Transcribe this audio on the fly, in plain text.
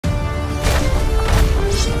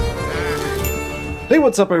Hey,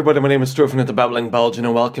 what's up everybody, my name is Trofinette the Babbling Belgian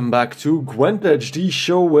and welcome back to GwentEdge, the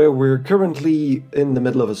show where we're currently in the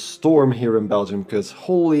middle of a storm here in Belgium because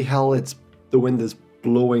holy hell, the wind is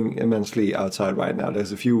blowing immensely outside right now.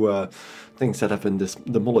 There's a few things that have been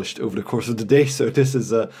demolished over the course of the day, so this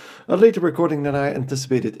is a later recording than I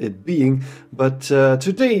anticipated it being. But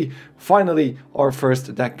today, finally, our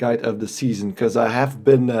first deck guide of the season, because I have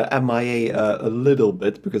been MIA a little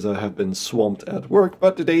bit because I have been swamped at work,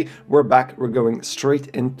 but today we're back. We're going straight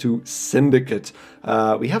into Syndicate.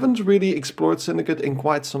 We haven't really explored Syndicate in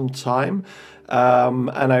quite some time.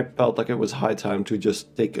 And I felt like it was high time to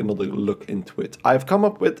just take another look into it. I've come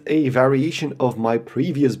up with a variation of my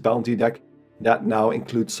previous bounty deck that now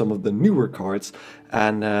includes some of the newer cards,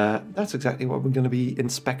 and that's exactly what we're going to be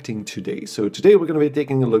inspecting today. So today we're going to be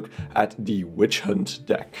taking a look at the Witch Hunt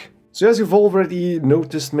deck. So as you've already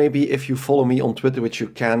noticed, maybe if you follow me on Twitter, which you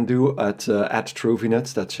can do at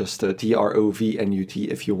Trovinut, that's just TROVNUT.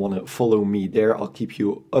 If you want to follow me there, I'll keep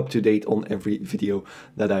you up to date on every video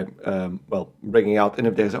that I'm bringing out. And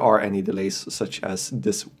if there are any delays, such as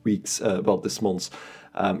this week's, this month's,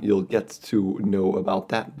 you'll get to know about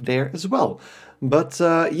that there as well. But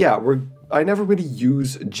yeah, I never really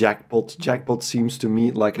use Jackpot. Jackpot seems to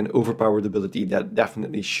me like an overpowered ability that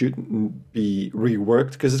definitely shouldn't be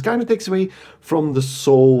reworked, because it kind of takes away from the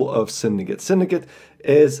soul of Syndicate. Syndicate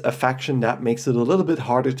is a faction that makes it a little bit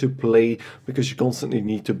harder to play because you constantly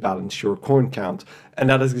need to balance your coin count. And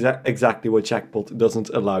that is exactly what Jackpot doesn't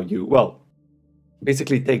allow you. Well,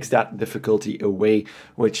 basically takes that difficulty away,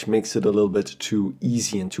 which makes it a little bit too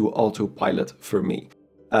easy and too autopilot for me.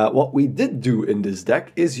 What we did do in this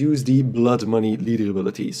deck is use the Blood Money leader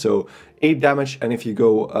ability. So 8 damage, and if you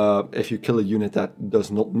kill a unit that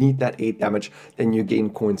does not need that 8 damage, then you gain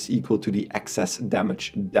coins equal to the excess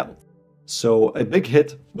damage dealt. So a big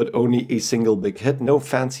hit, but only a single big hit. No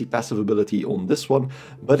fancy passive ability on this one,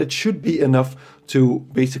 but it should be enough to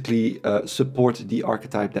basically support the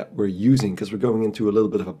archetype that we're using, because we're going into a little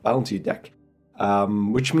bit of a bounty deck.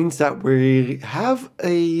 Which means that we have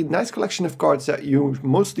a nice collection of cards that you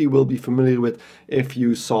mostly will be familiar with if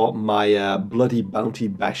you saw my Bloody Bounty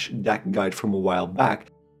Bash deck guide from a while back.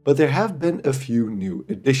 But there have been a few new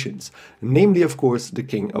additions, namely of course the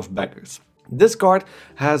King of Beggars. This card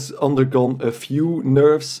has undergone a few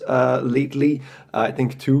nerfs lately, I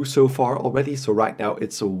think 2 so far already, so right now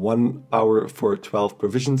it's a 1 power for 12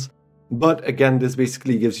 provisions. But again, this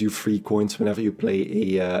basically gives you free coins whenever you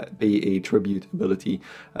play a tribute ability.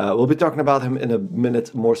 We'll be talking about him in a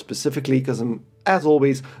minute more specifically, because I'm, as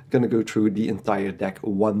always, going to go through the entire deck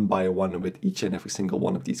one by one with each and every single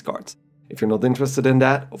one of these cards. If you're not interested in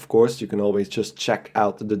that, of course, you can always just check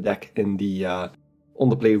out the deck in the on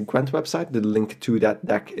the Play Gwent website. The link to that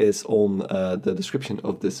deck is on the description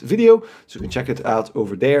of this video, so you can check it out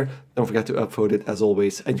over there. Don't forget to upvote it as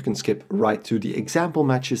always, and you can skip right to the example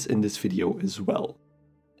matches in this video as well.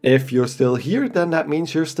 If you're still here, then that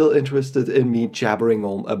means you're still interested in me jabbering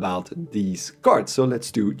on about these cards, so let's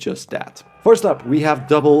do just that. First up, we have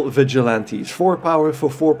double vigilantes, 4 power for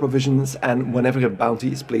 4 provisions, and whenever a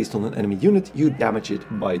bounty is placed on an enemy unit, you damage it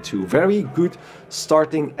by 2. Very good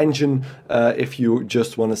starting engine if you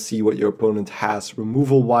just want to see what your opponent has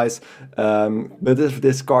removal wise. But if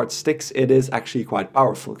this card sticks, it is actually quite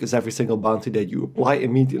powerful, because every single bounty that you apply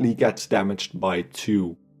immediately gets damaged by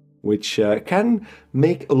 2. Which can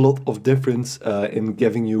make a lot of difference in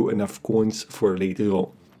giving you enough coins for later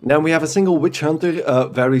on. Then we have a single Witch Hunter,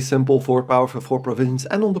 very simple, 4 power for 4 provisions,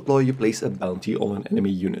 and on deploy you place a bounty on an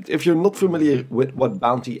enemy unit. If you're not familiar with what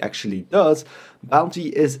bounty actually does, bounty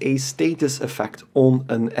is a status effect on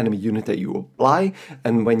an enemy unit that you apply,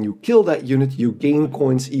 and when you kill that unit you gain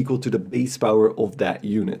coins equal to the base power of that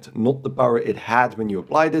unit. Not the power it had when you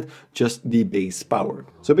applied it, just the base power.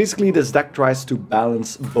 So basically this deck tries to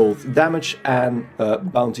balance both damage and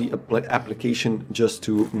bounty application just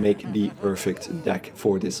to make the perfect deck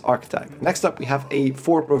for this archetype. Next up we have a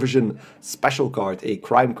 4 provision special card, a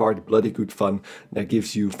crime card, Bloody Good Fun, that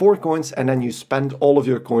gives you 4 coins, and then you spend all of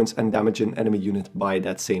your coins and damage an enemy unit by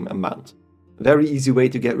that same amount. Very easy way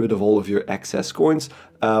to get rid of all of your excess coins.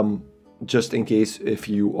 Just in case if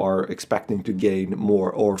you are expecting to gain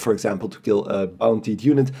more, or for example to kill a bountied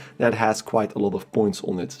unit that has quite a lot of points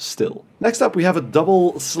on it still. Next up we have a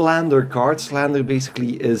double Slander card. Slander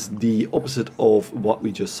basically is the opposite of what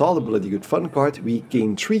we just saw, the Bloody Good Fun card. We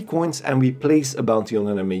gain 3 coins and we place a bounty on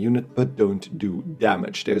an enemy unit but don't do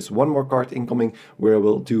damage. There's one more card incoming where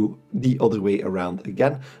we'll do the other way around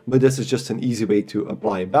again, but this is just an easy way to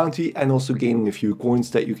apply a bounty and also gaining a few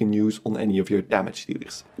coins that you can use on any of your damage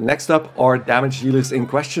dealers. Next up are damage dealers in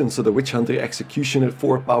question. So the Witch Hunter Executioner,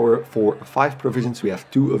 4 power for 5 provisions. We have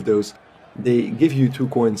 2 of those. They give you 2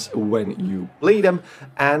 coins when you play them,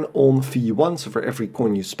 and on fee 1, so for every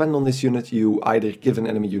coin you spend on this unit, you either give an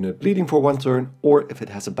enemy unit bleeding for 1 turn, or if it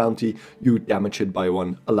has a bounty, you damage it by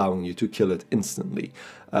 1, allowing you to kill it instantly.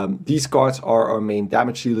 These cards are our main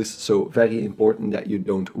damage dealers, so very important that you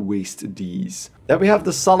don't waste these. Then we have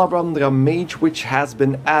the Salamandra Mage, which has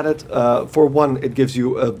been added. For one, it gives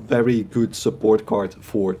you a very good support card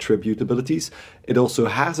for tribute abilities. It also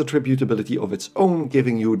has a tribute ability of its own,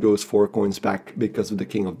 giving you those 4 coins back because of the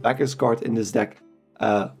King of Beggars card in this deck.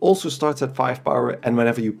 Also starts at 5 power, and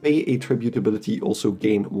whenever you pay a tribute ability, also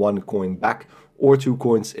gain 1 coin back, or 2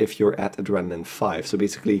 coins if you're at Adrenaline 5. So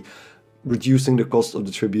basically, reducing the cost of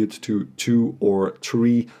the tribute to 2 or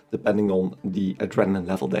 3, depending on the adrenaline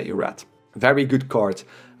level that you're at. Very good card.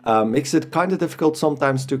 Makes it kind of difficult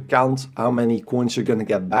sometimes to count how many coins you're going to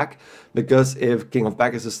get back, because if King of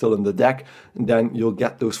Beggars is still in the deck, then you'll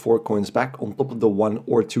get those 4 coins back on top of the 1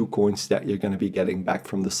 or 2 coins that you're going to be getting back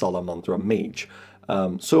from the Salamandra Mage.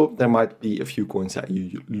 So there might be a few coins that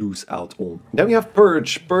you lose out on. Then we have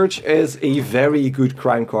Purge. Purge is a very good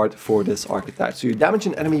crime card for this archetype. So you damage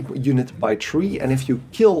an enemy unit by 3, and if you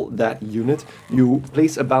kill that unit, you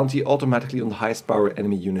place a bounty automatically on the highest power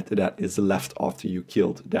enemy unit that is left after you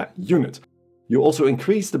killed that unit. You also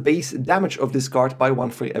increase the base damage of this card by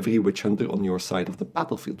 1 for every Witch Hunter on your side of the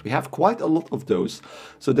battlefield. We have quite a lot of those,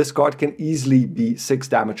 so this card can easily be 6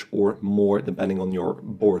 damage or more depending on your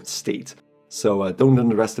board state. So don't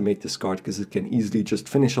underestimate this card, because it can easily just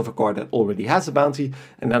finish off a card that already has a bounty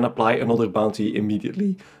and then apply another bounty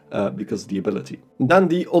immediately because of the ability. Then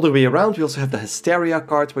the other way around, we also have the Hysteria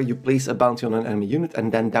card, where you place a bounty on an enemy unit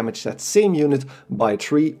and then damage that same unit by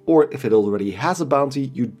 3, or if it already has a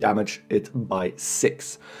bounty, you damage it by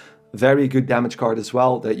 6. Very good damage card as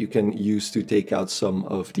well that you can use to take out some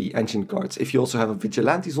of the engine cards. If you also have a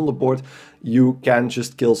Vigilantes on the board, you can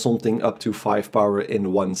just kill something up to 5 power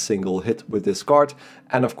in 1 single hit with this card,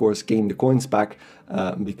 and of course gain the coins back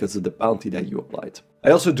because of the bounty that you applied. I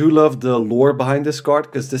also do love the lore behind this card,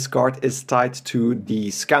 because this card is tied to the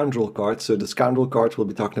Scoundrel card. So the Scoundrel card we'll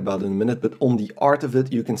be talking about in a minute, but on the art of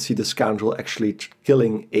it you can see the Scoundrel actually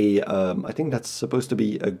killing a, I think that's supposed to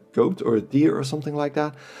be a goat or a deer or something like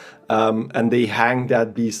that. And they hang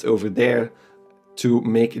that beast over there to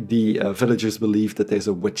make the villagers believe that there's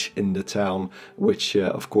a witch in the town, which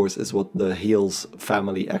of course is what the Hales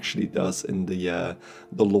family actually does in the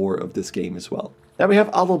lore of this game as well. Then we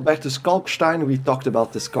have Adalbertus Kalkstein. We talked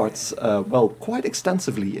about this card, well, quite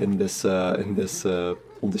extensively in this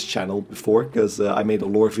on this channel before, because I made a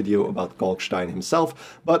lore video about Kalkstein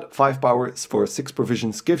himself. But 5 power for 6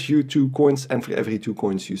 provisions gives you 2 coins, and for every 2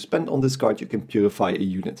 coins you spend on this card, you can purify a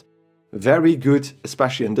unit. Very good,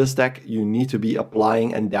 especially in this deck. You need to be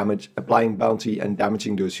applying bounty and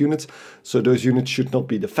damaging those units. So those units should not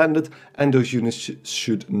be defended, and those units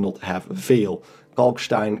should not have Veil.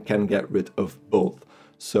 Kalkstein can get rid of both.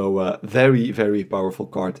 So very, very powerful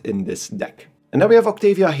card in this deck. And then we have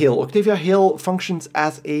Octavia Hale. Octavia Hale functions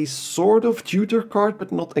as a sort of tutor card,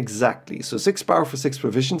 but not exactly. So 6 power for 6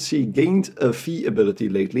 provisions. She gained a fee ability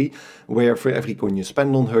lately, where for every coin you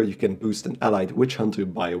spend on her, you can boost an allied Witch Hunter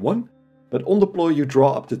by 1. But on deploy you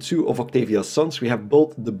draw up to 2 of Octavia's sons. We have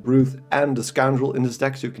both the Brute and the Scoundrel in this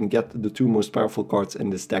deck, so you can get the 2 most powerful cards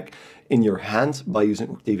in this deck in your hand by using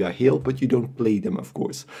Octavia Hale, but you don't play them, of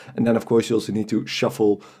course. And then of course you also need to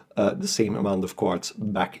shuffle the same amount of cards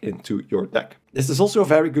back into your deck. This is also a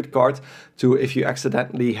very good card to, if you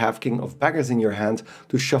accidentally have King of Beggars in your hand,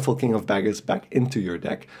 to shuffle King of Beggars back into your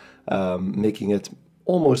deck, making it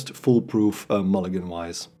almost foolproof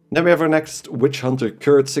mulligan-wise. Then we have our next Witch Hunter,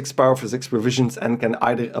 Kurt, 6 power for 6 provisions, and can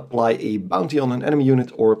either apply a bounty on an enemy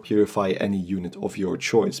unit or purify any unit of your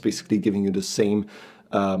choice, basically giving you the same,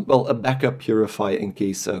 well, a backup purify in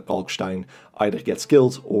case Kalkstein either gets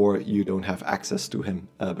killed or you don't have access to him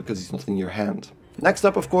because he's not in your hand. Next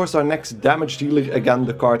up, of course, our next damage dealer, again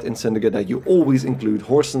the card in Syndicate that you always include,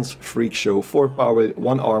 Horson's Freak Show, 4 power,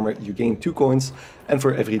 1 armor, you gain 2 coins, and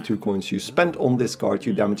for every 2 coins you spend on this card,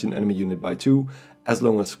 you damage an enemy unit by 2, as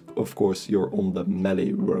long as, of course, you're on the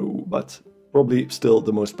melee row, but probably still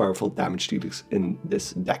the most powerful damage dealers in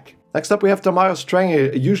this deck. Next up we have Tamara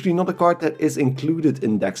Stranger, usually not a card that is included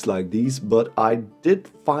in decks like these, but I did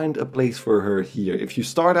find a place for her here. If you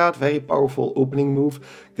start out, very powerful opening move,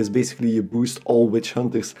 because basically you boost all Witch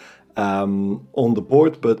Hunters on the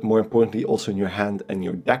board, but more importantly also in your hand and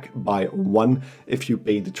your deck by 1 if you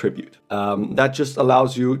pay the tribute. That just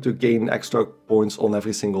allows you to gain extra points on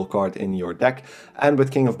every single card in your deck, and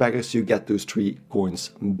with King of Beggars you get those 3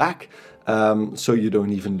 coins back, so you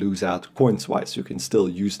don't even lose out coins wise, you can still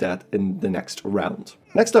use that in the next round.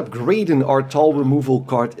 Next up, Graydon, our tall removal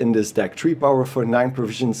card in this deck. 3 power for 9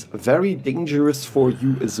 provisions, very dangerous for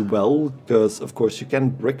you as well, because of course you can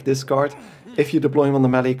brick this card. If you deploy him on the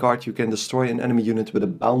melee card, you can destroy an enemy unit with a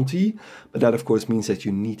bounty, but that of course means that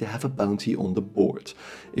you need to have a bounty on the board.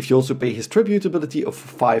 If you also pay his tribute ability of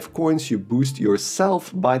 5 coins, you boost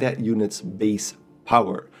yourself by that unit's base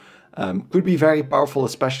power. Could be very powerful,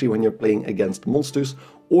 especially when you're playing against monsters,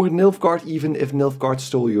 or Nilfgaard, even if Nilfgaard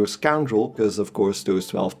stole your Scoundrel, because of course those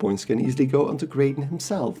 12 points can easily go onto Graydon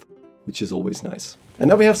himself, which is always nice. And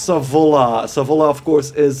now we have Savola. Savola, of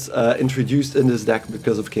course, is introduced in this deck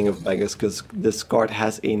because of King of Beggars, because this card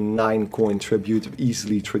has a 9 coin tribute,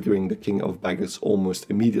 easily triggering the King of Beggars almost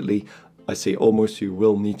immediately. I say almost, you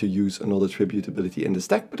will need to use another tribute ability in this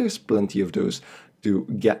deck, but there's plenty of those to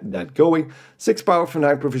get that going. 6 power for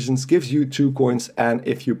 9 provisions gives you 2 coins, and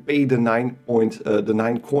if you pay the 9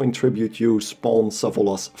 coin tribute, you spawn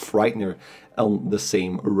Savola's Frightener on the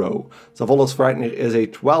same row. Savola's Frightener is a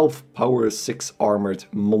 12 power 6 armored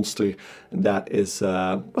monster that is,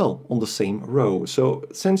 well, on the same row. So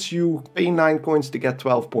since you pay 9 coins to get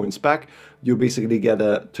 12 points back, you basically get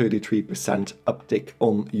a 33% uptick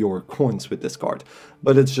on your coins with this card.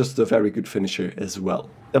 But it's just a very good finisher as well.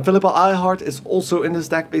 Then Philippa Eilhart is also in this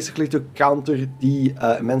deck, basically to counter the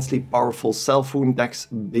immensely powerful self-wound decks,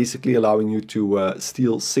 basically allowing you to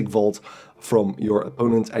steal Sigvald from your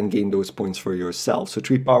opponent and gain those points for yourself. So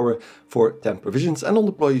 3 power for 10 provisions, and on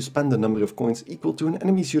deploy you spend the number of coins equal to an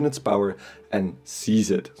enemy's unit's power and seize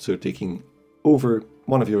it, so taking over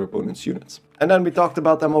one of your opponent's units. And then we talked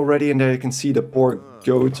about them already, and there you can see the poor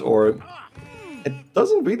goat, or it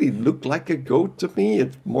doesn't really look like a goat to me,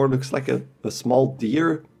 it more looks like a small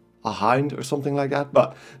deer, a hind or something like that.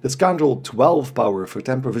 But the Scoundrel, 12 power for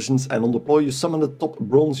 10 provisions, and on deploy you summon the top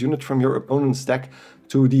bronze unit from your opponent's deck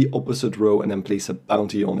to the opposite row and then place a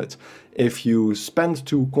bounty on it. If you spend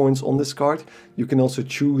 2 coins on this card, you can also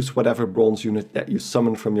choose whatever bronze unit that you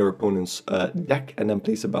summon from your opponent's deck and then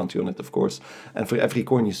place a bounty on it, of course. And for every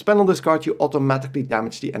coin you spend on this card, you automatically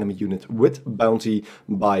damage the enemy unit with bounty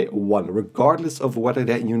by 1, regardless of whether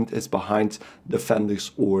that unit is behind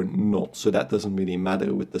defenders or not. So that doesn't really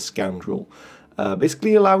matter with the Scoundrel.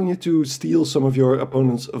 Basically allowing you to steal some of your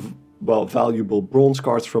opponent's valuable bronze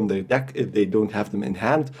cards from their deck if they don't have them in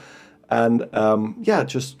hand. And yeah,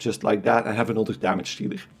 just like that, I have another damage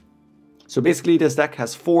dealer. So basically this deck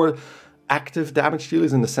has 4 active damage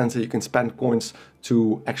dealers, in the sense that you can spend coins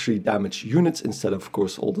to actually damage units instead of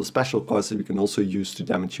course all the special cards that we can also use to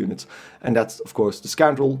damage units. And that's of course the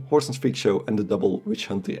Scoundrel, Horse Freak Show, and the double Witch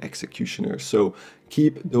Hunter Executioner. So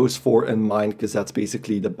keep those 4 in mind, because that's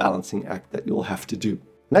basically the balancing act that you'll have to do.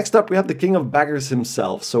 Next up we have the King of Beggars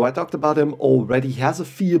himself. So I talked about him already. He has a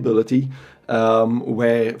fee ability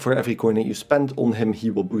where for every coin that you spend on him he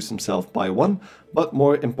will boost himself by 1. But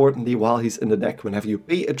more importantly, while he's in the deck, whenever you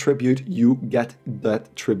pay a tribute, you get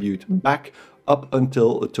that tribute back up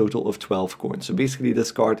until a total of 12 coins. So basically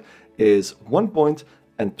this card is 1 point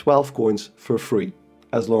and 12 coins for free,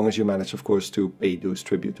 as long as you manage, of course, to pay those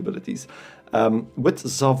tribute abilities. With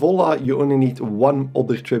Savola, you only need 1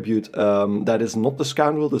 other tribute that is not the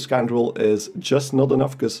Scoundrel. The Scoundrel is just not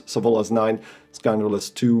enough, because Savola is 9, Scoundrel is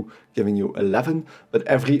 2, giving you 11. But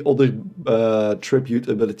every other tribute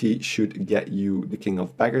ability should get you the King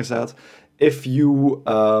of Beggars out. If you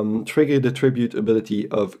trigger the tribute ability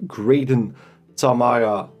of Graydon,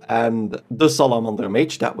 Tamara, and the Salamander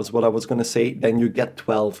Mage, that was what I was going to say, then you get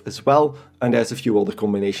 12 as well. And there's a few other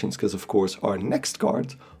combinations, because of course our next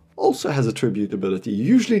card also has a tribute ability. You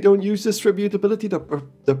usually don't use this tribute ability,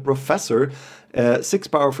 the Professor, 6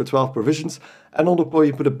 power for 12 provisions, and on deploy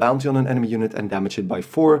you put a bounty on an enemy unit and damage it by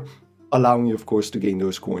 4, allowing you of course to gain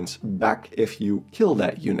those coins back if you kill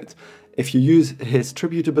that unit. If you use his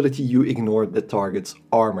tribute ability, you ignore the target's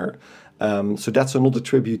armor. So that's another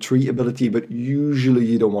tribute 3 ability, but usually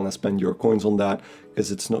you don't want to spend your coins on that,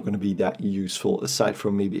 because it's not going to be that useful, aside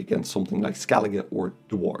from maybe against something like Skellige or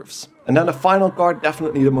Dwarves. And then the final card,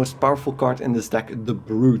 definitely the most powerful card in this deck, the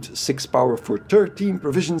Brute. 6 power for 13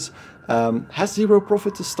 provisions, has 0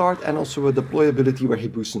 profit to start and also a deployability where he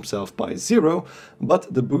boosts himself by 0,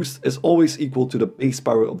 but the boost is always equal to the base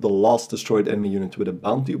power of the last destroyed enemy unit with a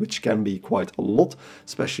bounty, which can be quite a lot,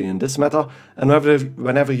 especially in this meta. And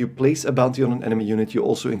whenever you place a bounty on an enemy unit, you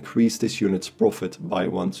also increase this unit's profit by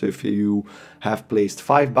 1. So if you have placed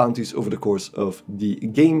 5 bounties over the course of the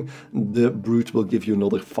game, the Brute will give you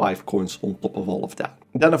another 5 coins on top of all of that.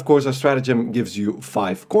 Then of course our stratagem gives you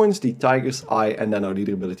 5 coins, the Tiger's Eye, and then our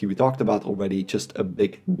leader ability we talked about already, just a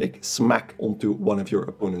big smack onto one of your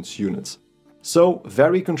opponent's units. So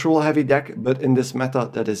very control heavy deck, but in this meta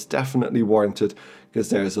that is definitely warranted because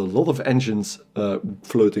there's a lot of engines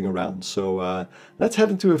floating around. So let's head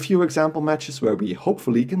into a few example matches where we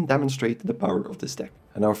hopefully can demonstrate the power of this deck.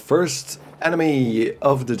 And our first enemy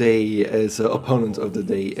of the day is opponent of the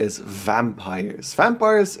day is Vampires.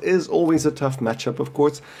 Vampires is always a tough matchup, of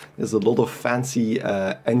course. There's a lot of fancy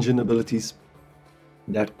engine abilities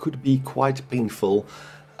that could be quite painful.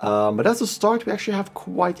 But as a start, we actually have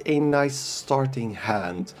quite a nice starting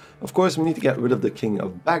hand. Of course, we need to get rid of the King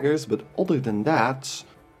of Beggars, but other than that,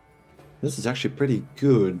 this is actually pretty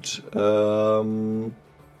good.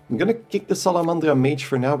 I'm gonna kick the Salamandra Mage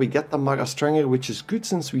for now. We get the Mara Stringer, which is good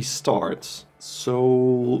since we start.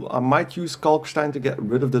 So I might use Kalkstein to get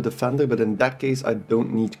rid of the Defender, but in that case, I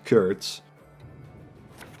don't need Kurt.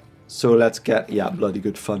 So let's get, yeah, Bloody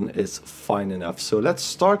Good Fun is fine enough. So let's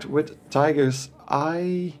start with Tiger's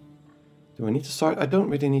Eye. Do I need to start? I don't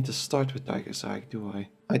really need to start with Tiger's Eye, do I?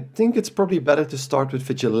 I think it's probably better to start with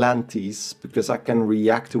Vigilantes, because I can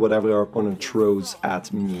react to whatever our opponent throws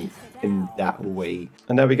at me in that way.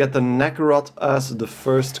 And then we get the Necrot as the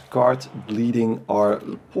first card, bleeding our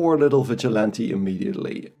poor little Vigilante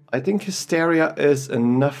immediately. I think Hysteria is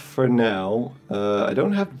enough for now. I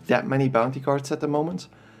don't have that many bounty cards at the moment.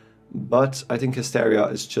 But I think Hysteria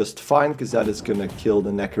is just fine, because that is gonna kill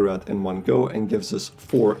the Necrot in one go and gives us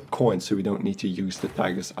 4 coins, so we don't need to use the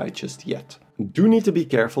Tiger's Eye just yet. Do need to be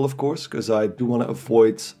careful, of course, because I do want to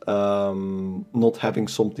avoid not having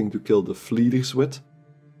something to kill the Fleeters with.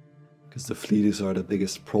 Because the Fleeters are the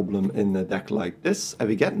biggest problem in a deck like this. And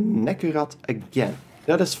we get Necrot again.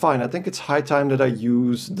 That is fine. I think it's high time that I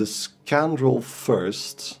use the Scoundrel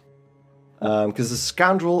first. Because the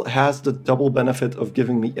Scoundrel has the double benefit of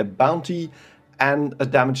giving me a bounty and a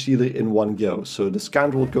damage dealer in one go. So the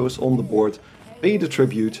Scoundrel goes on the board, pay the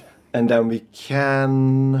tribute, and then we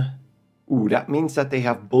can... Ooh, that means that they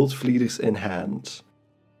have both Fleeters in hand.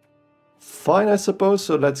 Fine, I suppose.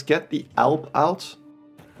 So let's get the Alp out.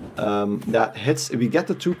 That hits... We get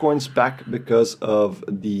the 2 coins back because of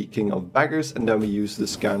the King of Beggars, and then we use the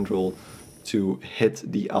Scoundrel to hit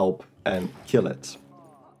the Alp and kill it.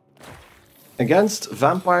 Against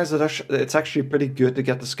Vampires, it's actually pretty good to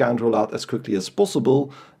get the Scoundrel out as quickly as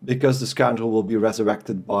possible, because the Scoundrel will be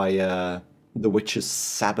resurrected by the Witch's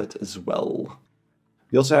Sabbath as well.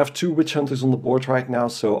 We also have 2 Witch Hunters on the board right now,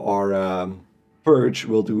 so our Purge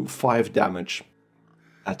will do 5 damage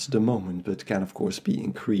at the moment, but can of course be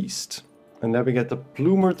increased. And then we get the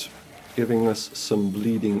Plumered, giving us some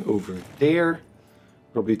bleeding over there.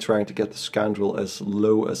 Probably trying to get the Scoundrel as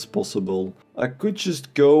low as possible. I could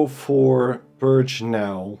just go for Purge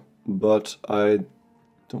now, but I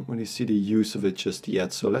don't really see the use of it just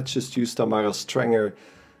yet. So let's just use Tamara Strenger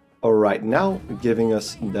right now, giving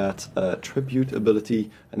us that Tribute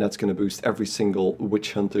ability. And that's going to boost every single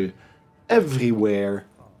Witch Hunter everywhere.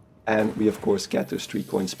 And we of course get those 3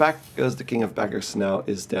 coins back, because the King of Beggars now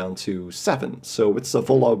is down to 7. So with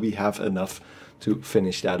Savola we have enough to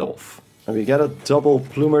finish that off. And we get a double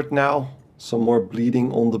Plumered now, some more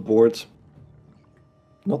bleeding on the board.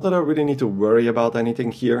 Not that I really need to worry about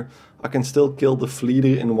anything here. I can still kill the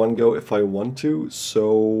Fleeter in one go if I want to,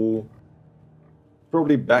 so...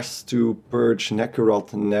 Probably best to purge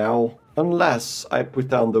Necrot now, unless I put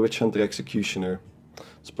down the Witch Hunter Executioner.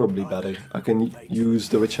 It's probably better. I can use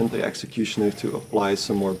the Witch Hunter Executioner to apply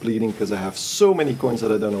some more bleeding, because I have so many coins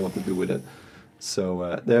that I don't know what to do with it.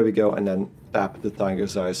 So there we go, and then tap the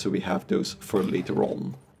Tiger's Eye so we have those for later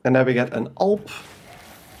on. And then we get an Alp,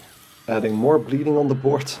 adding more bleeding on the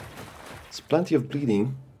board. It's plenty of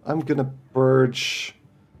bleeding. I'm gonna purge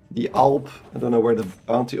the Alp. I don't know where the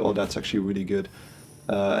bounty... Oh, that's actually really good.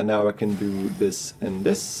 And now I can do this and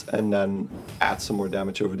this, and then add some more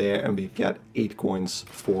damage over there, and we get 8 coins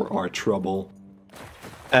for our trouble.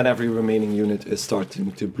 And every remaining unit is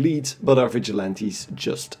starting to bleed, but our Vigilantes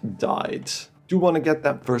just died. Do want to get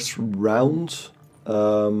that first round,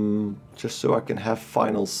 just so I can have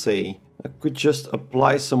final say. I could just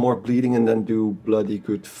apply some more bleeding and then do Bloody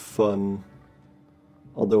Good Fun.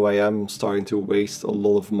 Although I am starting to waste a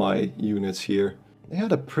lot of my units here. They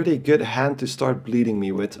had a pretty good hand to start bleeding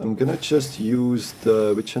me with. I'm gonna just use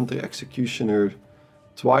the Witch Hunter Executioner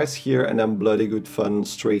twice here and then Bloody Good Fun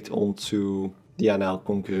straight onto the NL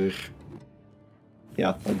Conqueror.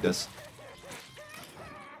 Yeah, like this.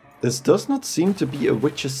 This does not seem to be a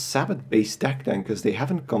Witch's Sabbath based deck then, because they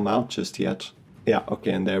haven't come out just yet. Yeah,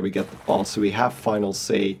 okay, and there we get the pass. So we have final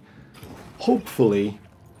say, hopefully,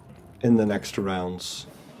 in the next rounds.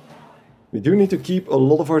 We do need to keep a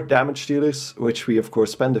lot of our damage dealers, which we of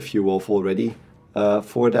course spent a few of already,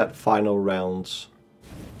 for that final round.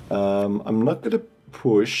 I'm not gonna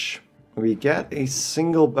push. We get a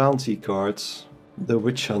single bounty card, the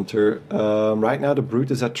Witch Hunter. Right now the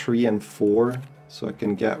Brute is at 3 and 4, so I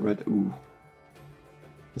can get rid... Ooh.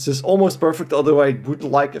 This is almost perfect, although I would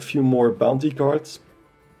like a few more bounty cards.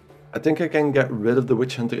 I think I can get rid of the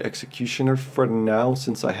Witch Hunter Executioner for now,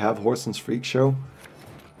 since I have Horson's Freak Show.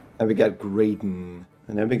 And we get Graydon.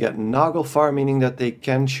 And then we get Nagelfar, meaning that they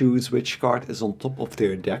can choose which card is on top of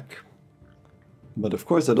their deck. But of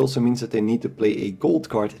course that also means that they need to play a gold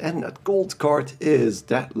card, and that gold card is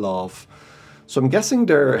Deathlove. So I'm guessing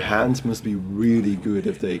their hands must be really good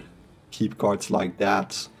if they keep cards like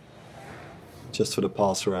that. Just for the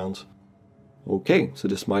pass around. Okay, so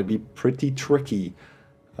this might be pretty tricky.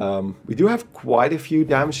 We do have quite a few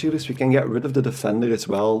damage dealers. We can get rid of the Defender as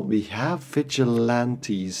well. We have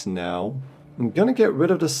Vigilantes now. I'm gonna get rid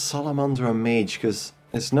of the Salamandra Mage because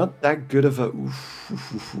it's not that good of a...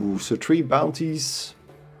 So 3 bounties.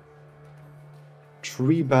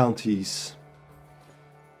 3 bounties.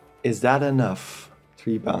 Is that enough?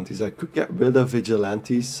 3 bounties. I could get rid of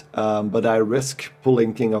Vigilantes, but I risk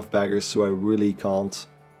pulling King of Beggars, so I really can't.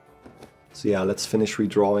 So yeah, let's finish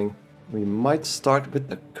redrawing. We might start with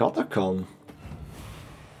the Katakon.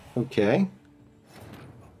 Okay.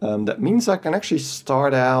 That means I can actually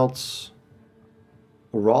start out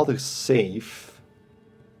rather safe.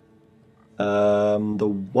 The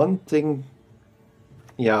one thing...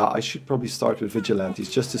 Yeah, I should probably start with Vigilantes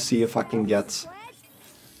just to see if I can get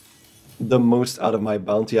the most out of my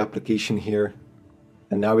bounty application here.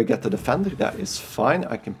 And now we get the Defender. That is fine.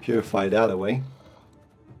 I can purify that away.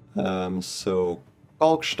 So...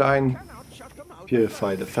 Kalkstein,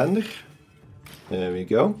 Purify Defender. There we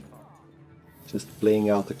go. Just playing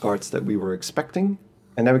out the cards that we were expecting.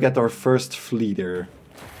 And then we get our first Fleeter.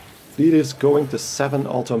 Fleeter is going to 7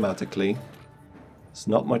 automatically. There's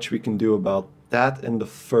not much we can do about that in the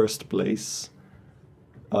first place.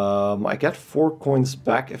 I get 4 coins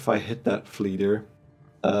back if I hit that Fleeter.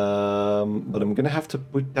 But I'm gonna have to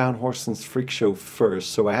put down Horson's Freak Show first.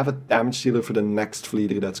 So I have a damage dealer for the next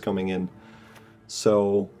Fleeter that's coming in.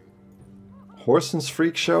 So, Horson's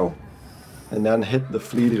Freak Show, and then hit the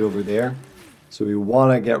Fleeter over there. So we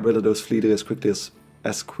want to get rid of those Fleeters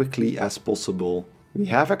as quickly as possible. We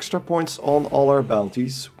have extra points on all our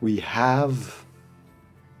bounties. We have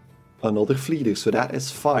another Fleeter, so that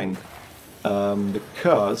is fine.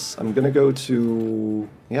 Because I'm going to go to...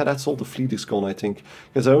 Yeah, that's all the Fleeters gone, I think.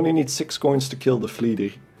 Because I only need 6 coins to kill the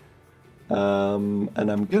Fleeter.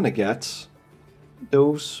 And I'm going to get...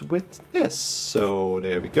 those with this. So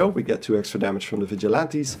there we go, we get 2 extra damage from the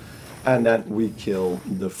Vigilantes, and then we kill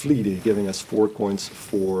the Fleeter, giving us 4 coins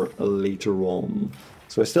for later on.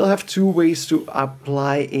 So I still have 2 ways to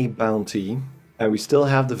apply a bounty, and we still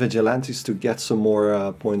have the Vigilantes to get some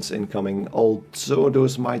more points incoming, although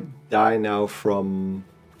those might die now from...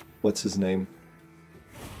 what's his name?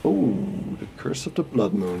 Oh, the Curse of the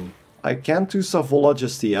Blood Moon. I can't do Savola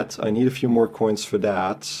just yet, I need a few more coins for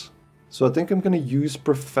that. So I think I'm going to use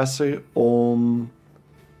Professor on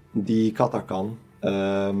the Katakon.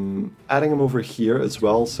 Adding him over here as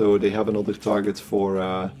well, so they have another target for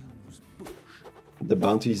the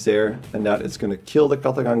bounties there. And that is going to kill the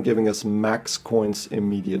Katakon, giving us max coins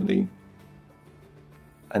immediately.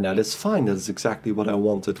 And that is fine, that is exactly what I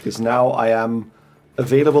wanted, because now I am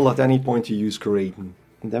available at any point to use Graydon.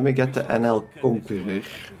 And then we get the NL Conqueror.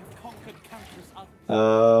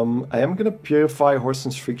 I am gonna purify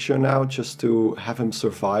Horson's Freak Show now, just to have him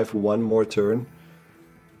survive 1 more turn.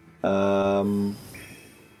 I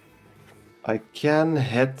can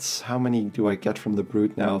hit... How many do I get from the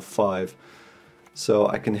Brute now? 5. So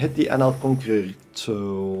I can hit the NL Conqueror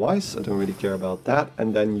twice, I don't really care about that.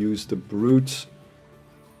 And then use the Brute.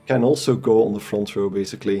 Can also go on the front row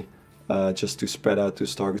basically, just to spread out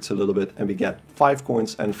those targets a little bit. And we get 5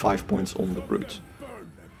 coins and 5 points on the Brute.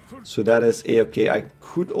 So that is a-okay. I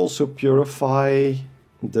could also purify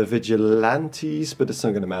the Vigilantes, but it's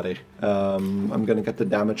not going to matter. I'm going to get the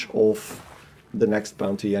damage off the next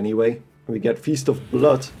bounty anyway. We get Feast of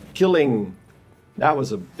Blood, killing. That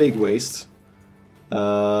was a big waste.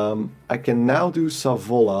 I can now do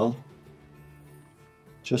Savola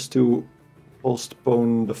just to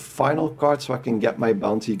postpone the final card so I can get my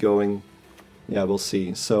bounty going. Yeah, we'll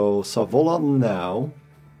see. So Savola now,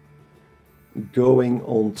 going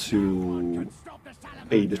on to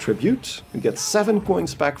pay the tribute. We get 7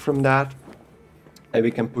 coins back from that, and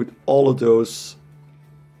we can put all of those.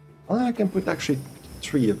 I can put actually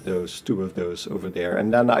 2 of those over there,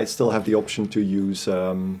 and then I still have the option to use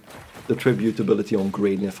the tribute ability on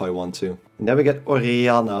Graydon if I want to. And then we get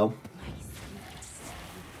Oriana.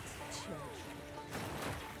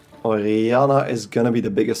 Oriana is gonna be the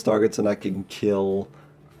biggest target and I can kill.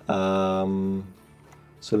 So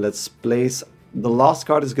let's place... The last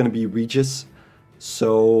card is gonna be Regis,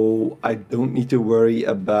 so I don't need to worry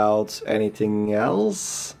about anything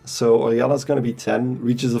else. So Oriana's gonna be 10.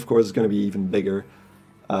 Regis of course is gonna be even bigger.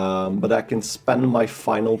 But I can spend my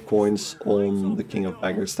final coins on the King of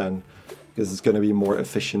Beggars then, because it's gonna be more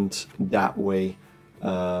efficient that way.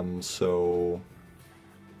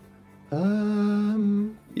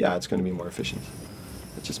 Yeah, it's gonna be more efficient.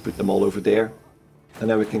 Let's just put them all over there. And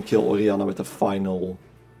then we can kill Oriana with the final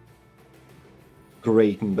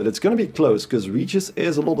Graydon. But it's gonna be close, because Regis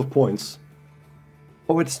is a lot of points.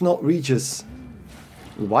 Oh, it's not Regis.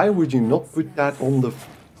 Why would you not put that on the...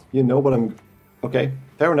 You know what I'm... Okay,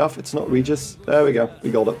 fair enough, it's not Regis. There we go,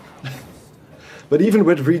 we got it. But even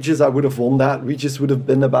with Regis, I would have won that. Regis would have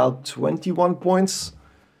been about 21 points.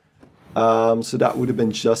 So that would have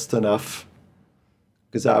been just enough.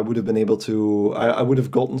 Because I would have been able to... I would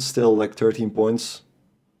have gotten still like 13 points.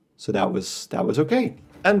 So that was okay.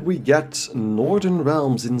 And we get Northern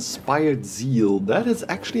Realms Inspired Zeal. That is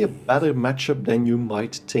actually a better matchup than you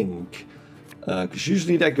might think. Because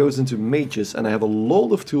usually that goes into mages, and I have a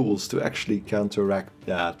lot of tools to actually counteract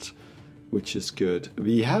that, which is good.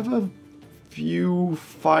 We have a few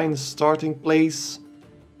fine starting plays,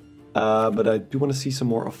 but I do want to see some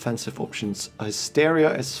more offensive options.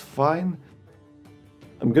 Hysteria is fine.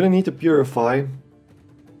 I'm gonna need to Purify.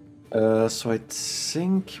 So I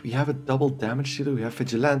think we have a double damage dealer. We have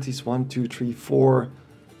Vigilantes, 1, 2, 3, 4.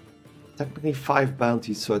 Technically 5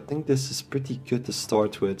 bounties, so I think this is pretty good to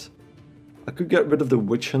start with. I could get rid of the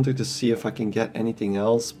Witch Hunter to see if I can get anything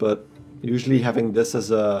else, but usually having this as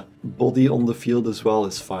a body on the field as well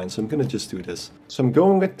is fine, so I'm gonna just do this. So I'm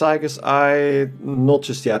going with Tiger's Eye, not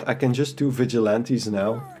just yet, I can just do Vigilantes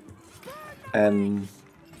now and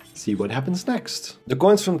see what happens next. The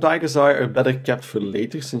coins from Tiger's Eye are better kept for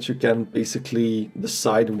later, since you can basically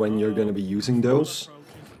decide when you're gonna be using those.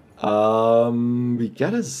 We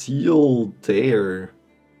get a Zeal there.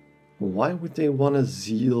 Why would they want a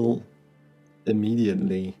Zeal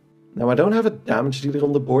immediately? Now I don't have a damage dealer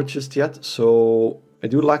on the board just yet, so I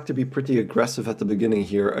do like to be pretty aggressive at the beginning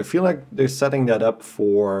here. I feel like they're setting that up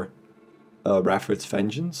for Rafford's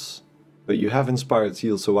Vengeance, but you have Inspired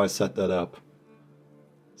Zeal, so why set that up?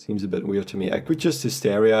 Seems a bit weird to me. I could just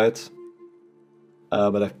Hysteria it,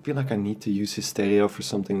 but I feel like I need to use Hysteria for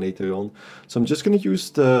something later on. So I'm just going to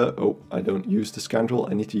use the... Oh, I don't use the Scoundrel,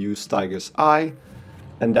 I need to use Tiger's Eye.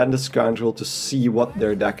 And then the Scoundrel to see what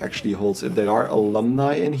their deck actually holds. If there are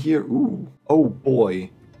alumni in here, ooh, oh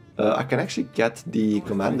boy. I can actually get the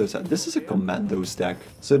Commandos. This is a Commandos deck.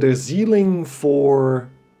 So they're Zealing for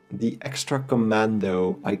the extra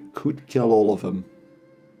Commando. I could kill all of them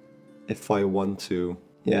if I want to.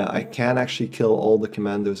 Yeah, I can actually kill all the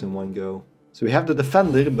Commandos in one go. So we have the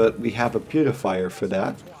Defender, but we have a Purifier for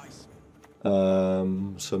that.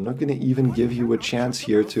 So I'm not going to even give you a chance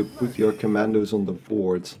here to put your Commandos on the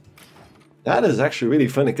board. That is actually really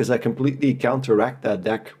funny, because I completely counteract that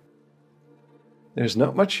deck. There's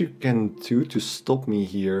not much you can do to stop me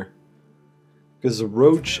here. Because the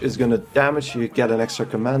Roach is going to damage you, get an extra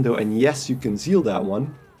Commando, and yes, you can Zeal that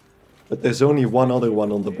one. But there's only one other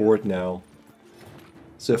one on the board now.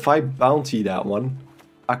 So if I bounty that one,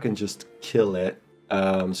 I can just kill it.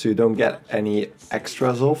 So you don't get any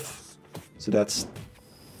extras off. So that's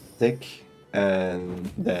thick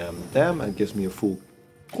and damn, and gives me a full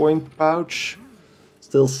coin pouch.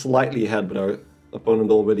 Still slightly ahead, but our opponent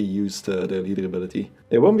already used their leader ability.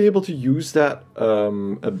 They won't be able to use that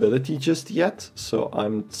ability just yet, so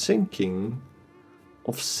I'm thinking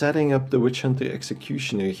of setting up the Witch Hunter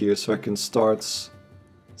Executioner here so I can start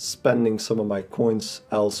spending some of my coins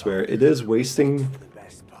elsewhere. It is wasting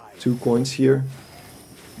 2 coins here.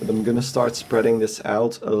 But I'm gonna start spreading this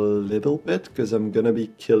out a little bit, because I'm gonna be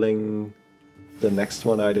killing the next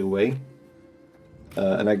one either way.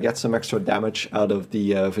 And I get some extra damage out of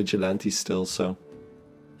the Vigilante still, so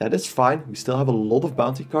that is fine. We still have a lot of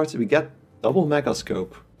bounty cards. We get double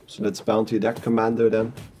Megascope. So let's bounty that Commander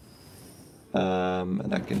then.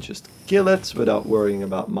 And I can just kill it without worrying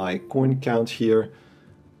about my coin count here.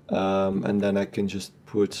 And then I can just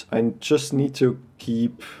put... I just need to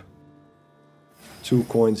keep 2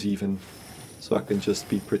 coins even. So I can just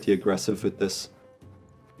be pretty aggressive with this.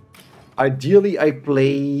 Ideally, I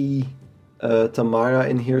play Tamara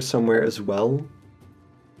in here somewhere as well.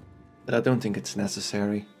 But I don't think it's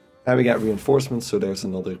necessary. And we get reinforcements, so there's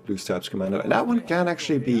another Blue Stripes Commando. And that one can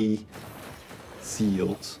actually be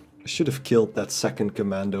sealed. I should have killed that second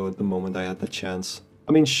commando at the moment I had the chance.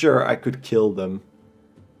 I mean, sure, I could kill them.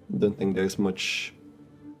 Don't think there's much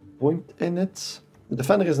point in it. The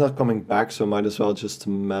defender is not coming back, so I might as well just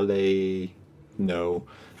melee. No,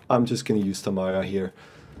 I'm just gonna use Tamara here.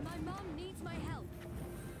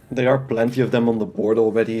 There are plenty of them on the board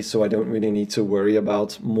already, so I don't really need to worry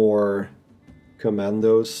about more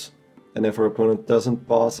commandos. And if our opponent doesn't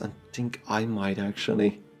pass, I think I might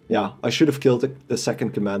actually. Yeah, I should have killed the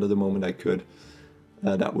second commando the moment I could.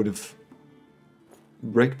 That would have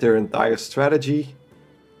bricked their entire strategy,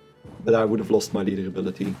 but I would have lost my leader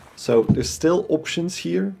ability. So there's still options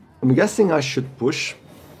here. I'm guessing I should push.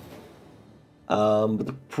 But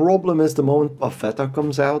the problem is the moment Pavetta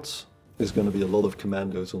comes out, there's going to be a lot of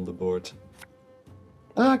commandos on the board.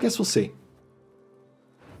 I guess we'll see.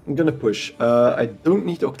 I'm going to push. I don't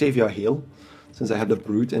need Octavia heal, since I have the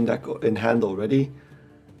Brute in hand already.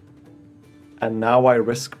 And now I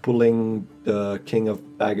risk pulling the King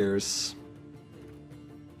of Beggars.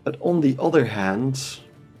 But on the other hand,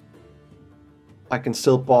 I can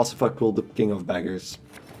still pass if I pull the King of Beggars.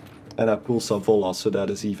 And I pull Savola, so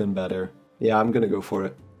that is even better. Yeah, I'm gonna go for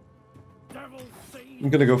it. I'm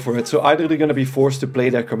gonna go for it. So either they're gonna be forced to play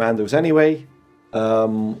their commandos anyway,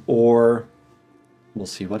 or we'll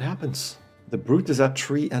see what happens. The Brute is at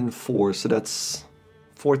 3 and 4, so that's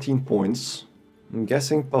 14 points. I'm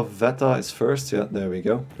guessing Pavetta is first. Yeah, there we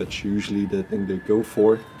go. That's usually the thing they go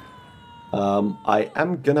for. I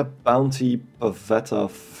am gonna bounty Pavetta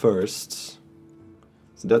first.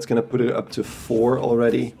 So that's gonna put it up to 4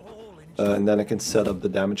 already. And then I can set up the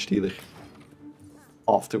damage dealer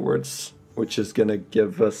afterwards, which is gonna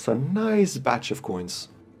give us a nice batch of coins.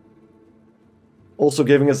 Also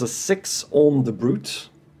giving us a 6 on the Brute.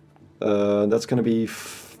 That's gonna be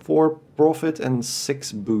 4 profit and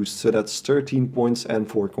 6 boost, so that's 13 points and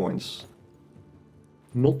 4 coins.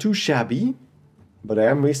 Not too shabby, but I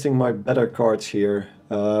am wasting my better cards here.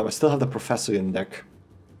 I still have the Professor in deck,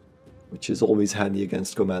 which is always handy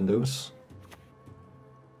against commandos.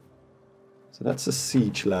 So that's a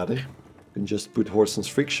siege ladder. You can just put Horson's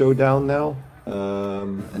Freak Show down now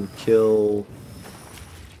and kill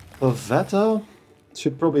Pavetta.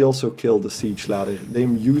 Should probably also kill the siege ladder. They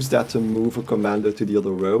use that to move a commando to the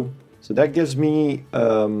other row. So that gives me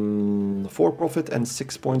 4 profit and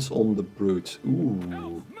 6 points on the Brute.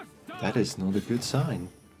 Ooh, that is not a good sign.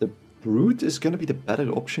 The Brute is going to be the better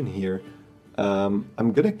option here. I'm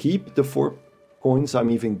going to keep the 4 coins I'm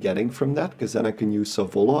even getting from that, because then I can use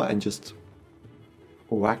Savola and just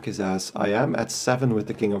whack his ass. I am at 7 with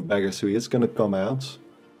the King of Beggars, so he is going to come out.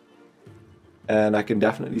 And I can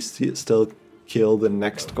definitely still kill the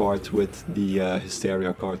next card with the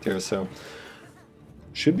Hysteria card there, so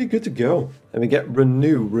should be good to go. And we get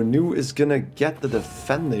Renew. Renew is gonna get the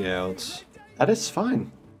Defender out. That is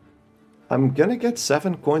fine. I'm gonna get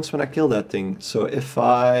 7 coins when I kill that thing. So if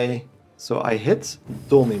I hit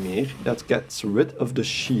Donimir, that gets rid of the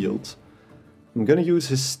shield. I'm gonna use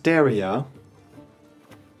Hysteria,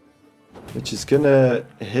 which is gonna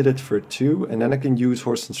hit it for 2, and then I can use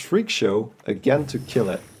Horson's Freak Show again to kill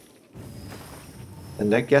it.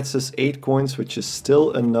 And that gets us 8 coins, which is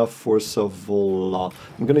still enough for Savola.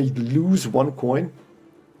 I'm gonna lose 1 coin,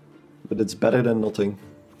 but it's better than nothing.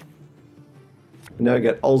 And now I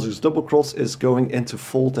get Alzur's Double Cross is going into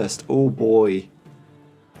Full Test. Oh boy.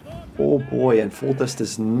 Oh boy, and Full Test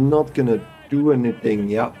is not gonna do anything,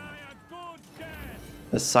 yeah.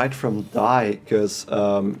 Aside from die, because,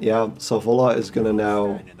 yeah, Savola is gonna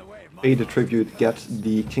now pay the tribute, get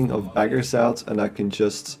the King of Beggars out, and I can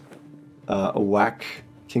just whack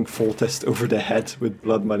King Foltest over the head with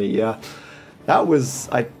blood money. Yeah, that was,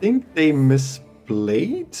 I think they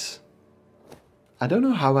misplayed. I don't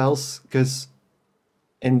know how else, because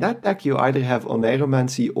in that deck you either have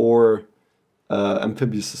Oneiromancy or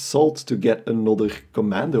Amphibious Assault to get another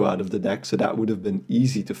commando out of the deck, so that would have been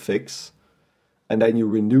easy to fix. And then you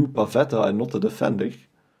renew Pavetta and not the Defender.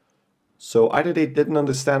 So either they didn't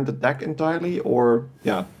understand the deck entirely, or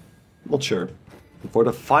yeah, not sure. For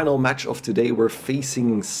the final match of today, we're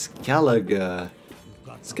facing Skellige.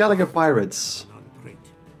 Skellige Pirates.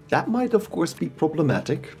 That might of course be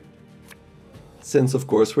problematic, since of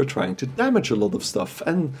course we're trying to damage a lot of stuff.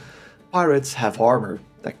 And pirates have armor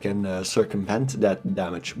that can circumvent that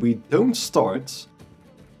damage. We don't start,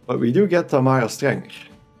 but we do get Tamara's Strenger.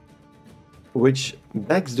 Which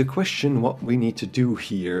begs the question what we need to do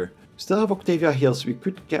here. Still have Octavia heals, we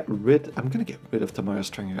could get rid... I'm gonna get rid of Tamara's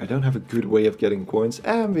Strenger. I don't have a good way of getting coins.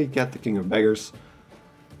 And we get the King of Beggars.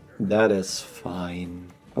 That is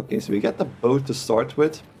fine. Okay, so we get the boat to start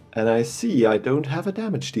with. And I see I don't have a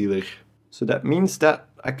damage dealer. So that means that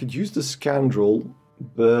I could use the Scoundrel.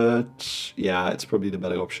 But yeah, it's probably the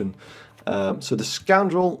better option. So the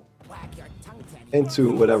Scoundrel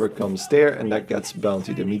into whatever comes there. And that gets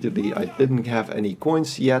bountied immediately. I didn't have any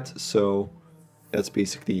coins yet, so... That's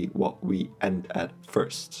basically what we end at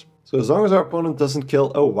first. So as long as our opponent doesn't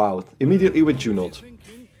kill... Oh wow, immediately with Junot.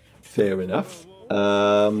 Fair enough.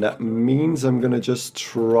 That means I'm gonna just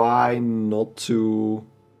try not to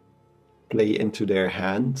play into their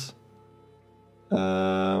hand.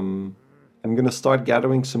 I'm gonna start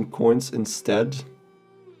gathering some coins instead.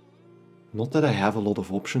 Not that I have a lot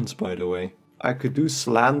of options, by the way. I could do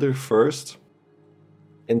Slander first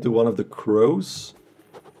into one of the crows.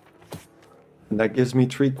 And that gives me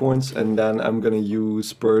 3 coins, and then I'm gonna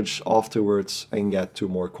use Purge afterwards and get 2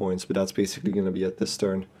 more coins, but that's basically gonna be at this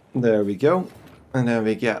turn. There we go. And then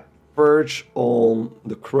we get Purge on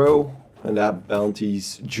the Crow, and that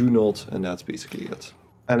bounties Junot, and that's basically it.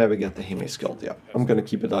 And then we get the Hemescult, yeah. I'm gonna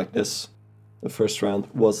keep it like this. The first round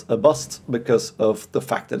was a bust because of the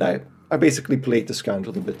fact that I basically played the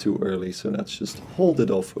Scoundrel a bit too early, so let's just hold it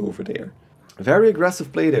off over there. Very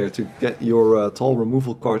aggressive play there to get your tall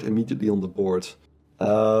removal card immediately on the board.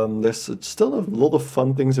 There's still a lot of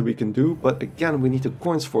fun things that we can do, but again we need the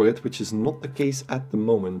coins for it, which is not the case at the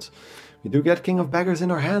moment. We do get King of Beggars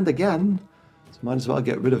in our hand again, so might as well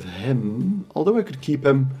get rid of him. Although I could keep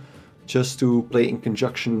him just to play in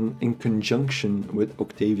conjunction with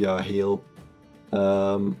Octavia Hale.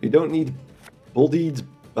 We don't need bodied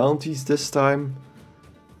bounties this time.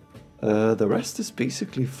 The rest is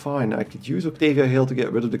basically fine. I could use Octavia Hale to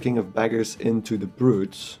get rid of the King of Beggars into the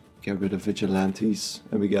Brutes. Get rid of Vigilantes.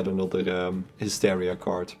 And we get another Hysteria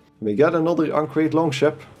card. We get another Uncrate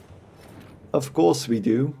Longship. Of course we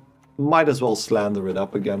do. Might as well slander it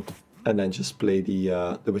up again. And then just play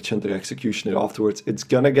the Witch Hunter Executioner afterwards. It's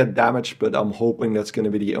gonna get damaged, but I'm hoping that's gonna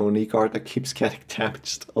be the only card that keeps getting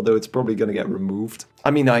damaged. Although it's probably gonna get removed. I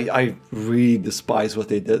mean, I really despise what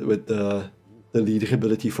they did with the leader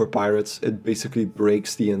ability for pirates. It basically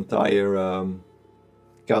breaks the entire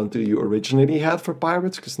counter you originally had for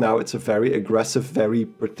pirates, because now it's a very aggressive, very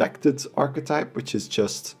protected archetype, which is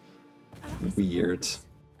just weird.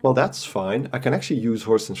 Well, that's fine. I can actually use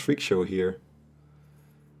Horsten's Freak Show here,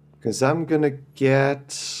 because I'm gonna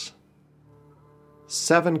get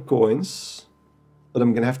 7 coins, but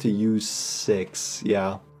I'm gonna have to use 6.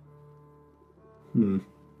 Yeah.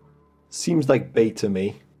 Seems like bait to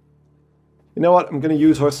me. You know what, I'm gonna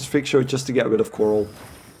use Horsten's Freak Show just to get rid of Coral.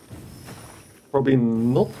 Probably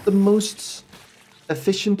not the most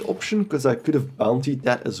efficient option, because I could have bountied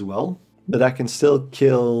that as well. But I can still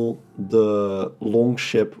kill the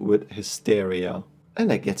Longship with Hysteria. And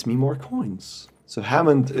that gets me more coins. So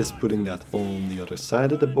Hammond is putting that on the other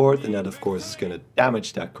side of the board, and that of course is gonna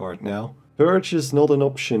damage that card now. Purge is not an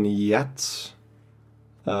option yet.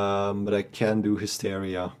 But I can do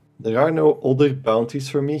Hysteria. There are no other bounties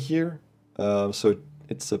for me here. So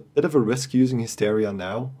it's a bit of a risk using Hysteria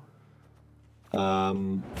now.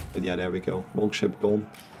 But yeah, there we go. Longship gone.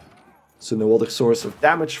 So no other source of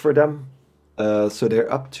damage for them. So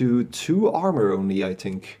they're up to 2 armor only, I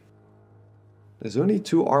think. There's only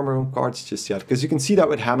 2 armor on cards just yet. Because you can see that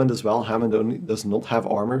with Hammond as well. Hammond only does not have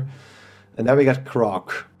armor. And then we got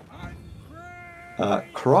Croc.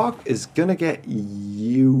 Croc is gonna get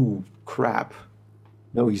you... Crap.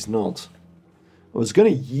 No, he's not. I was gonna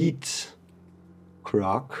yeet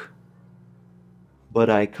Croc, but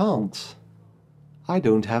I can't. I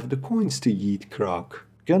don't have the coins to yeet Croc.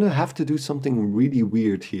 Gonna have to do something really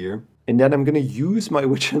weird here. And then I'm gonna use my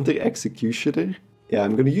Witch Hunter Executioner. Yeah,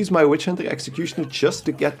 I'm gonna use my Witch Hunter Executioner just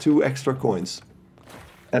to get 2 extra coins.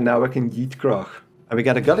 And now I can yeet Croc. And we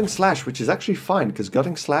got a Gutting Slash, which is actually fine, because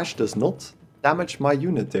Gutting Slash does not damage my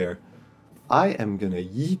unit there. I am gonna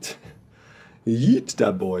yeet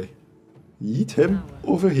that boy. Yeet him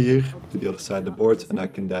over here to the other side of the board, and I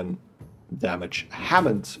can then damage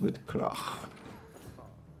Hammond with Krach.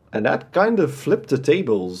 And that kind of flipped the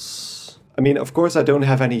tables. I mean, of course I don't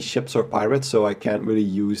have any ships or pirates, so I can't really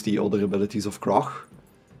use the other abilities of Krach.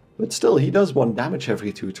 But still, he does 1 damage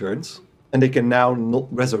every 2 turns. And they can now not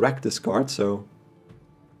resurrect this card, so...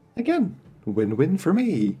 Again, win-win for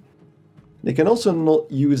me. They can also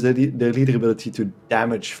not use their leader ability to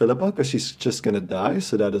damage Philippa, because she's just gonna die,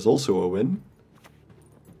 so that is also a win.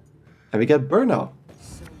 And we get Berna.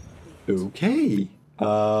 Okay.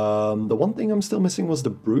 The one thing I'm still missing was the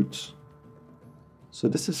Brute. So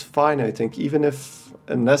this is fine, I think, even if,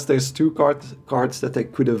 unless there's two cards that they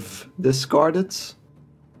could have discarded.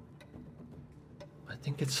 I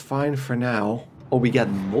think it's fine for now. Oh, we get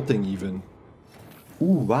nothing even. Ooh,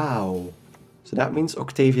 wow. So that means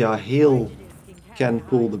Octavia Hale can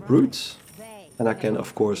pull the Brute. And I can,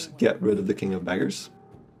 of course, get rid of the King of Beggars.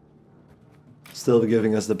 Still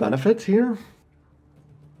giving us the benefit here.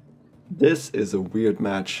 This is a weird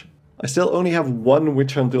match. I still only have one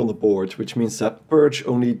Witch Hunter on the board, which means that Purge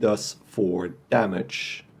only does 4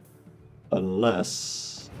 damage.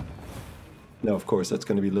 Unless... No, of course, that's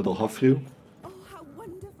going to be Little Hofru.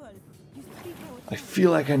 I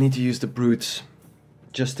feel like I need to use the Brute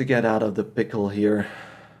just to get out of the pickle here.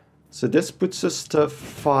 So this puts us to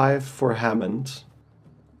 5 for Hammond.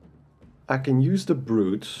 I can use the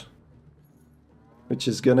Brute, which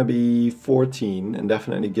is gonna be 14 and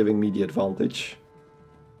definitely giving me the advantage.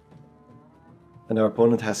 And our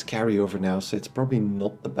opponent has carryover now, so it's probably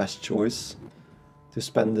not the best choice to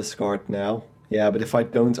spend this card now. Yeah, but if I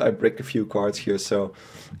don't, I break a few cards here, so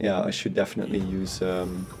yeah, I should definitely use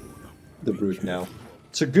the Brute now.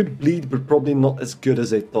 It's a good bleed, but probably not as good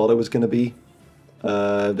as I thought it was going to be.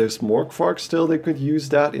 There's Morkvark still, they could use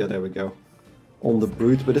that. Yeah, there we go. On the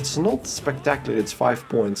Brute, but it's not spectacular, it's 5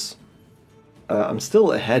 points. I'm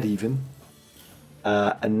still ahead even.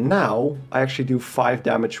 And now, I actually do 5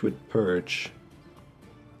 damage with Purge.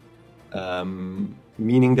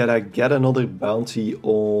 Meaning that I get another bounty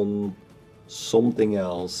on something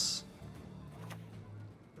else.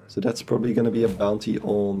 So that's probably going to be a bounty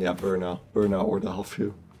on, yeah, Berna or the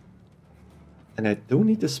Hofru. And I don't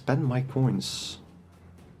need to spend my coins.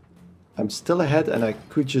 I'm still ahead and I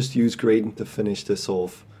could just use Graydon to finish this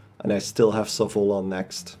off. And I still have Savola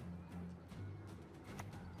next.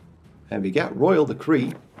 And we get Royal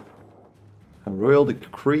Decree. And Royal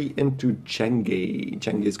Decree into Jenge.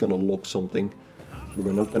 Jenge is going to lock something.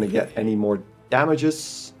 We're not going to get any more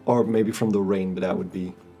damages. Or maybe from the rain, but that would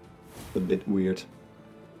be a bit weird.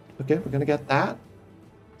 Okay, we're gonna get that.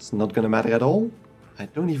 It's not gonna matter at all. I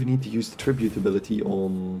don't even need to use the tribute ability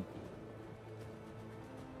on...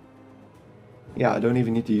 Yeah, I don't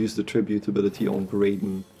even need to use the tribute ability on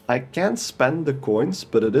Graydon. I can't spend the coins,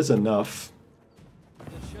 but it is enough.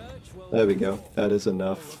 There we go, that is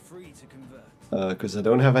enough. Because I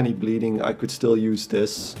don't have any bleeding, I could still use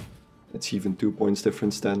this. It's even 2 points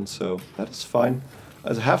difference then, so that is fine.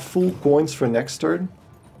 I have full coins for next turn.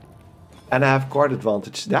 And I have card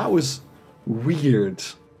advantage. That was weird.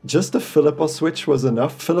 Just the Philippa switch was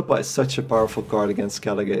enough. Philippa is such a powerful card against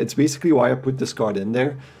Skellige. It's basically why I put this card in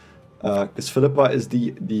there. Because Philippa is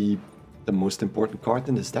the most important card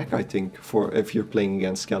in this deck, I think, for if you're playing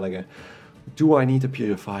against Skellige. Do I need to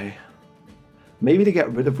Purify? Maybe to get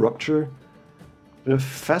rid of Rupture.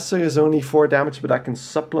 Professor is only 4 damage, but I can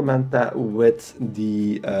supplement that with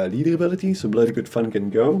the leader ability, so Bloody Good Fun can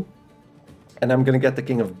go. And I'm gonna get the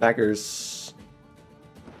King of Beggars.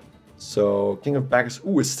 So, King of Beggars,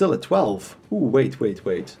 ooh, it's still at 12. Ooh, wait.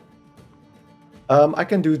 I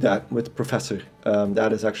can do that with Professor.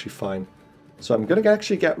 That is actually fine. So I'm gonna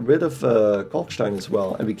actually get rid of Kalkstein as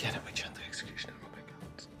well. And we get a Witch Hunter Executioner,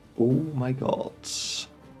 oh my god.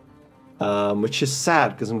 Which is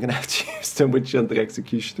sad, because I'm gonna have to use the Witch Hunter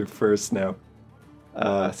Executioner first now.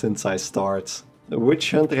 Since I start. The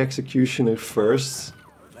Witch Hunter Executioner first.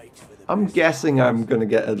 I'm guessing I'm gonna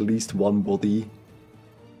get at least 1 body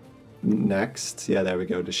next. Yeah, there we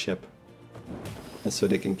go, the ship. And so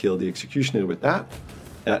they can kill the Executioner with that.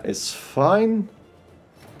 That is fine.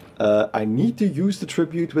 I need to use the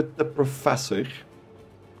tribute with the Professor.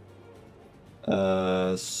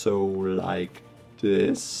 So like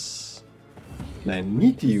this. And I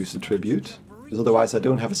need to use the tribute, because otherwise I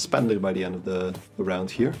don't have a spender by the end of the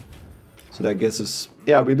round here. So that gives us,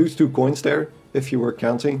 yeah, we lose 2 coins there, if you were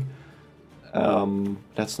counting.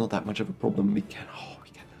 That's not that much of a problem. We get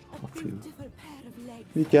little Hofru.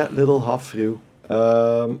 We get little Hofru.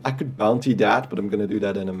 I could bounty that, but I'm gonna do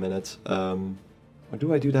that in a minute. Or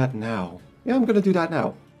do I do that now? Yeah, I'm gonna do that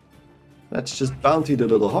now. Let's just bounty the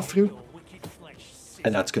little Hofru.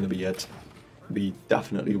 And that's gonna be it. We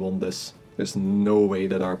definitely won this. There's no way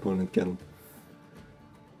that our opponent can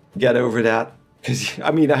get over that. Because,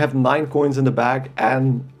 I mean, I have 9 coins in the bag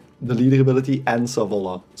and the leader ability and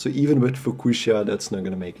Savola. So even with Fukusha, that's not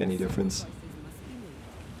going to make any difference.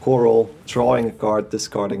 Coral, drawing a card,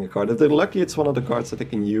 discarding a card. If they're lucky, it's one of the cards that they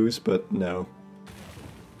can use, but no.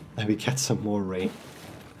 And we get some more rain.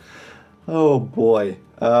 Oh boy.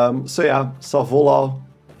 So yeah, Savola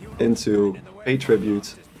into pay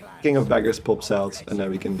tribute. King of Beggars pops out, and then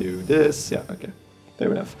we can do this. Yeah, okay.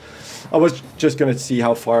 Fair enough. I was just gonna see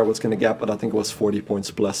how far I was gonna get, but I think it was 40 points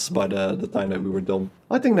plus by the time that we were done.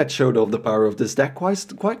 I think that showed off the power of this deck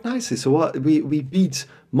quite nicely. So we beat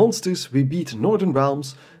monsters, we beat Northern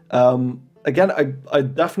Realms. Again, I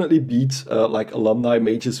definitely beat like alumni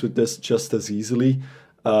mages with this just as easily.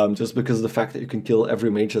 Just because of the fact that you can kill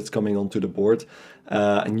every mage that's coming onto the board.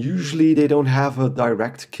 And usually they don't have a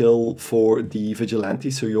direct kill for the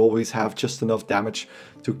vigilante, so you always have just enough damage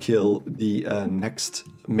to kill the next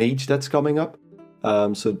mage that's coming up.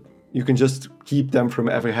 So you can just keep them from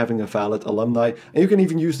ever having a valid alumni, and you can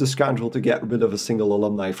even use the scoundrel to get rid of a single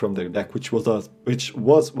alumni from their deck, which was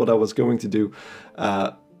what I was going to do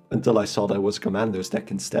until I saw that it was Commandos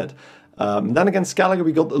deck instead. Then against Gallagher,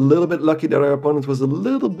 we got a little bit lucky that our opponent was a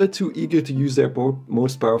little bit too eager to use their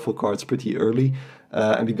most powerful cards pretty early,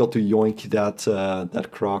 and we got to yoink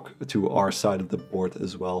that croc to our side of the board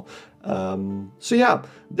as well. So yeah,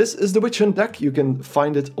 this is the Witch Hunt deck. You can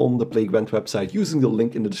find it on the Play Gwent website using the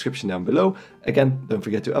link in the description down below. Again, don't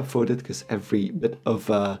forget to upvote it, because every bit of,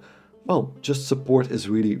 well, just support is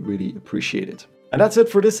really, really appreciated. And that's it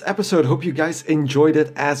for this episode. Hope you guys enjoyed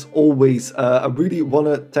it as always. I really want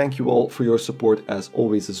to thank you all for your support as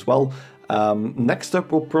always as well. Next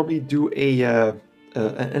up, we'll probably do an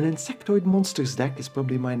Insectoid Monsters deck is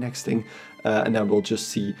probably my next thing. And then we'll just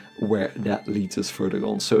see where that leads us further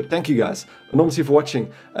on. So thank you guys enormously for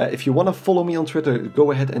watching. If you want to follow me on Twitter,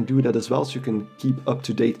 go ahead and do that as well, so you can keep up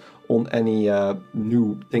to date on any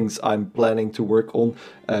new things I'm planning to work on,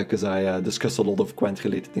 because I discuss a lot of Gwent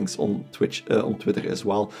related things on Twitter as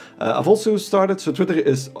well. I've also started, so Twitter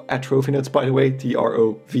is @TrophyNuts, by the way,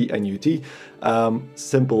 TROVNUT.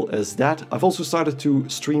 Simple as that. I've also started to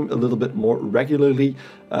stream a little bit more regularly,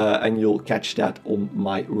 and you'll catch that on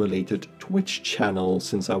my related Twitch channel,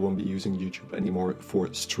 since I won't be using YouTube anymore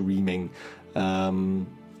for streaming.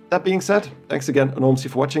 That being said, thanks again enormously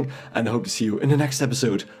for watching, and I hope to see you in the next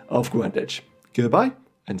episode of GwentEdge. Goodbye,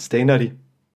 and stay nutty.